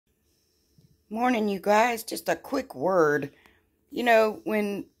Morning, you guys. Just a quick word.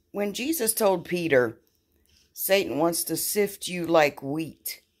 When Jesus told Peter, Satan wants to sift you like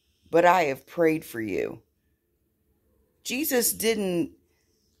wheat, but I have prayed for you. Jesus didn't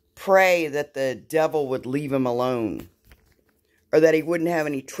pray that the devil would leave him alone, or that he wouldn't have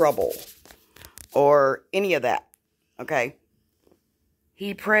any trouble, or any of that, okay?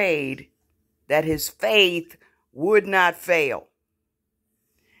 He prayed that his faith would not fail.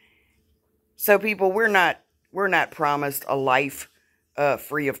 So people, we're not promised a life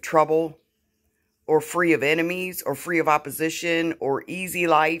free of trouble, or free of enemies, or free of opposition, or easy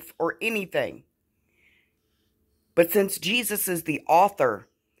life, or anything. But since Jesus is the author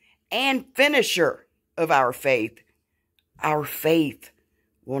and finisher of our faith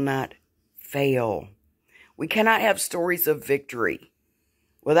will not fail. We cannot have stories of victory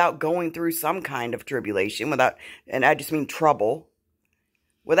without going through some kind of tribulation, and I just mean trouble.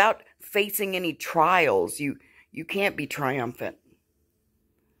 Without facing any trials, you can't be triumphant.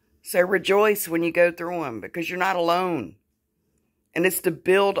 So rejoice when you go through them, because you're not alone. And it's to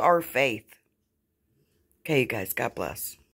build our faith. Okay, you guys, God bless.